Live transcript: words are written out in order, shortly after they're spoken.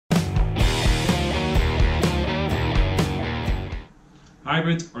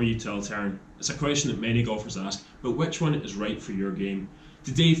Hybrid or utilitarian? It's a question that many golfers ask, but which one is right for your game?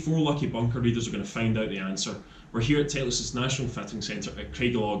 Today, 4 lucky bunker readers are going to find out the answer. We're here at Titleist's National Fitting Centre at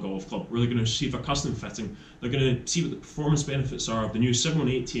Craigielaw Golf Club, where they're going to receive a custom fitting. They're going to see what the performance benefits are of the new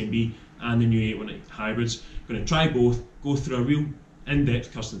 718 TNB and the new 818 hybrids. We're going to try both, go through a real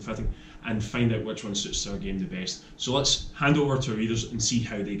in-depth custom fitting and find out which one suits our game the best. So let's hand over to our readers and see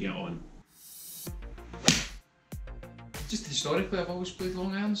how they get on. Just historically, I've always played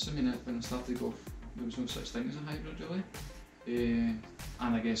long irons. I mean, when I started golf, there was no such thing as a hybrid really.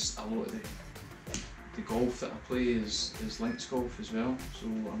 And I guess a lot of the golf that I play is links golf as well. So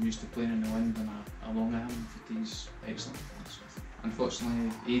I'm used to playing in the wind and a long iron for tees. Excellent.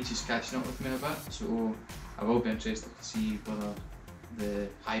 Unfortunately, age is catching up with me a bit, so I will be interested to see whether the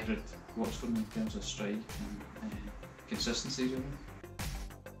hybrid works for me in terms of strike and consistency really.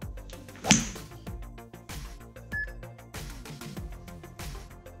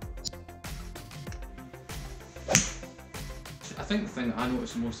 I think the thing that I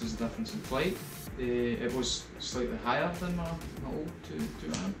noticed the most is the difference in flight. It was slightly higher than my old 2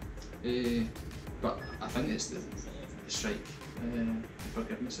 iron, but I think it's the strike, the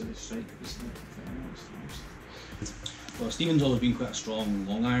forgiveness of the strike was the thing I noticed the most. Well, Stephen's always been quite a strong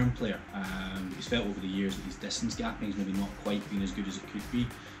long iron player. He's felt over the years that his distance gapping has maybe not quite been as good as it could be.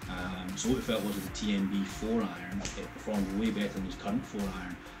 So what we felt was with the TNB 4 iron, it performed way better than his current 4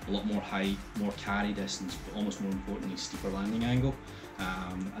 iron. A lot more height, more carry distance, but almost more importantly, steeper landing angle.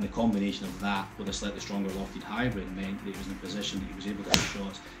 And the combination of that with a slightly stronger lofted hybrid meant that he was in a position that he was able to hit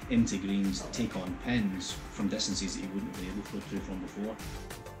shots into greens, take on pins from distances that he wouldn't have been able to from before.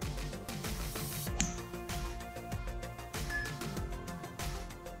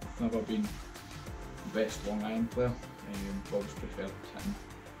 I've never been the best long iron player. I've always preferred hitting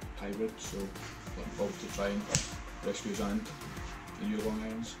hybrid, so looking forward to trying rescue his hand the new long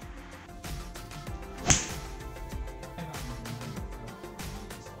irons.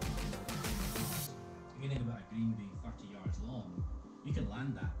 If you think about a green being 30 yards long, you can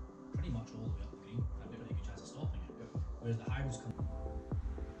land that pretty much all the way up the green. That'd be a pretty good chance of stopping it. Whereas the hybrids come.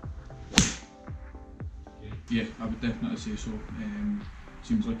 Yeah, I would definitely say so.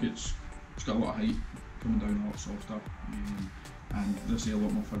 Seems like it's got a lot of height coming down, a lot softer, and they're say a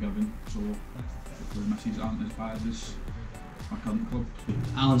lot more forgiving, so hopefully the misses aren't as bad as my current club.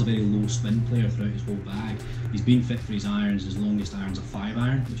 Alan's a very low spin player throughout his whole bag. He's been fit for his irons. His longest iron's a 5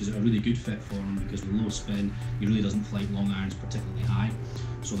 iron, which is a really good fit for him because with low spin he really doesn't flight long irons particularly high.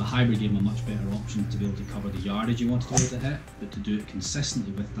 So the hybrid gave him a much better option to be able to cover the yardage he wanted to be able to hit, but to do it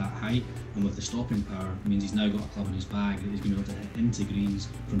consistently with that height and with the stopping power means he's now got a club in his bag that he's going to be able to hit into greens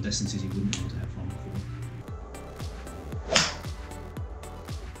from distances he wouldn't be able to hit from before.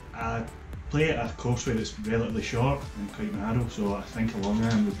 I play at a course where it's relatively short and quite narrow, so I think a long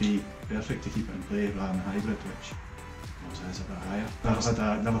iron would be perfect to keep it in play rather than a hybrid, which obviously is a bit higher.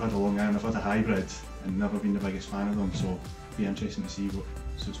 Never had a long iron, I've had a hybrid and never been the biggest fan of them, so it'd be interesting to see what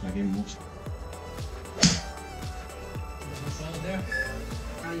suits my game most. Solid there.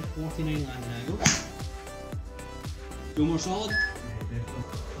 49 landing angle. Feel more solid? Yeah, definitely.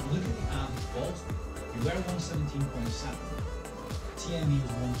 And look at the average ball speed. You were 117.7. TNB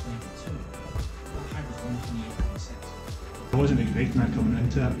was 122. That hybrid was 128.6. I wasn't expecting that coming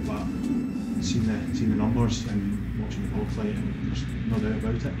into it, but seeing the numbers and watching the ball flight, and there's no doubt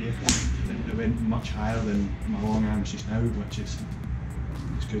about it. Yeah, it went much higher than my long irons just now, which is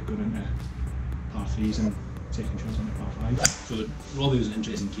good going into par 3s and taking shots into par 5. So Robbie was an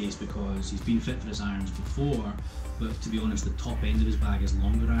interesting case because he's been fit for his irons before, but to be honest, the top end of his bag is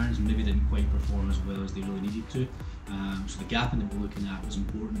longer irons and maybe didn't quite perform as well as they really needed to. So the gapping that we're looking at was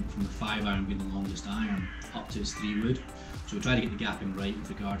important from the 5 iron being the longest iron up to his 3 wood. So we tried to get the gapping right with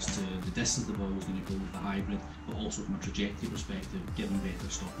regards to the distance the ball was going to go with the hybrid, but also from a trajectory perspective, giving better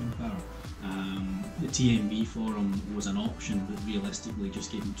stopping power. The TNB for him was an option, but realistically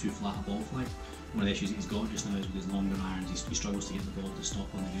just gave him too flat a ball flight. One of the issues that he's got just now is with his longer irons, he struggles to get the ball to stop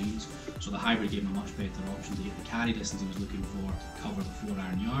on the greens. So the hybrid gave him a much better option to get the carry distance he was looking for to cover the 4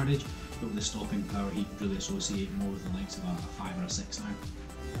 iron yardage, but with the stopping power he'd really associate more with the likes of a 5 or a 6 iron.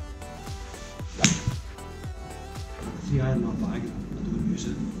 3 iron in my bag, I don't use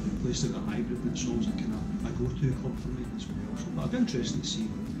it. I replaced it with a hybrid, and it's always a kind of a go-to club for me as well. So, but I'd be interested to see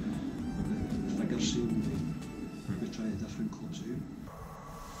what the figures say when we try the different clubs out.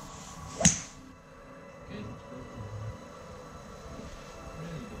 Okay.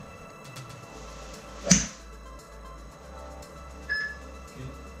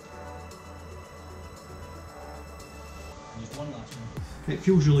 Just one last one. It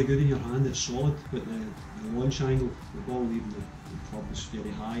feels really good in your hand, it's solid, but the launch angle, the ball leaving the club is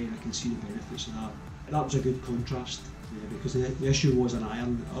very high, and I can see the benefits of that. That was a good contrast, because the issue was an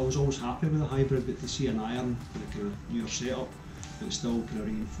iron. I was always happy with the hybrid, but to see an iron with a kind of newer setup, it still kind of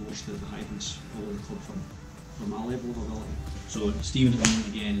reinforced that the hybrids follow the club from my level of ability. So Stephen at the moment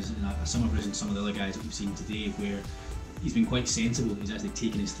again is in a similar position to some of the other guys that we've seen today, where he's been quite sensible. He's actually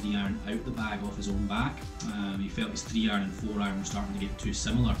taken his 3-iron out the bag off his own back. He felt his 3-iron and 4-iron were starting to get too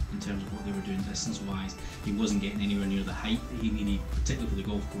similar in terms of what they were doing distance-wise. He wasn't getting anywhere near the height that he needed, particularly for the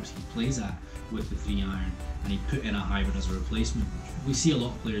golf course he plays at with the 3-iron, and he put in a hybrid as a replacement. We see a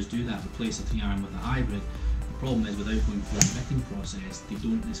lot of players do that, replace a 3-iron with a hybrid. The problem is, without going through a fitting process, they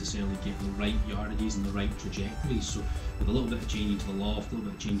don't necessarily get the right yardages and the right trajectories. So with a little bit of changing to the loft, a little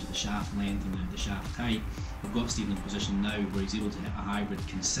bit of change to the shaft length and the shaft height, we've got Stephen in a position now where he's able to hit a hybrid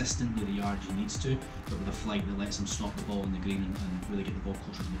consistently the yardage he needs to, but with a flight that lets him stop the ball in the green and really get the ball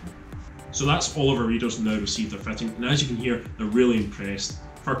closer to the hole. So that's all of our readers now received their fitting, and as you can hear, they're really impressed.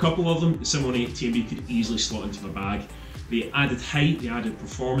 For a couple of them, the Sim18 TMB could easily slot into the bag. The added height, the added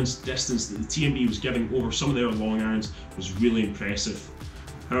performance, distance that the TMB was giving over some of their long irons was really impressive.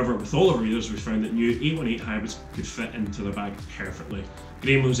 However, with all of our readers, we found that new 818 hybrids could fit into the bag perfectly.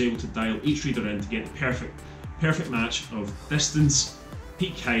 Graeme was able to dial each reader in to get the perfect match of distance,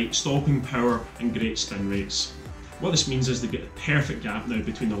 peak height, stopping power and great spin rates. What this means is they get the perfect gap now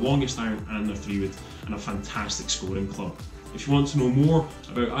between the longest iron and their 3-wood, and a fantastic scoring club. If you want to know more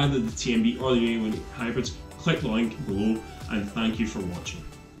about either the TMB or the 818 hybrids, click the link below, and thank you for watching.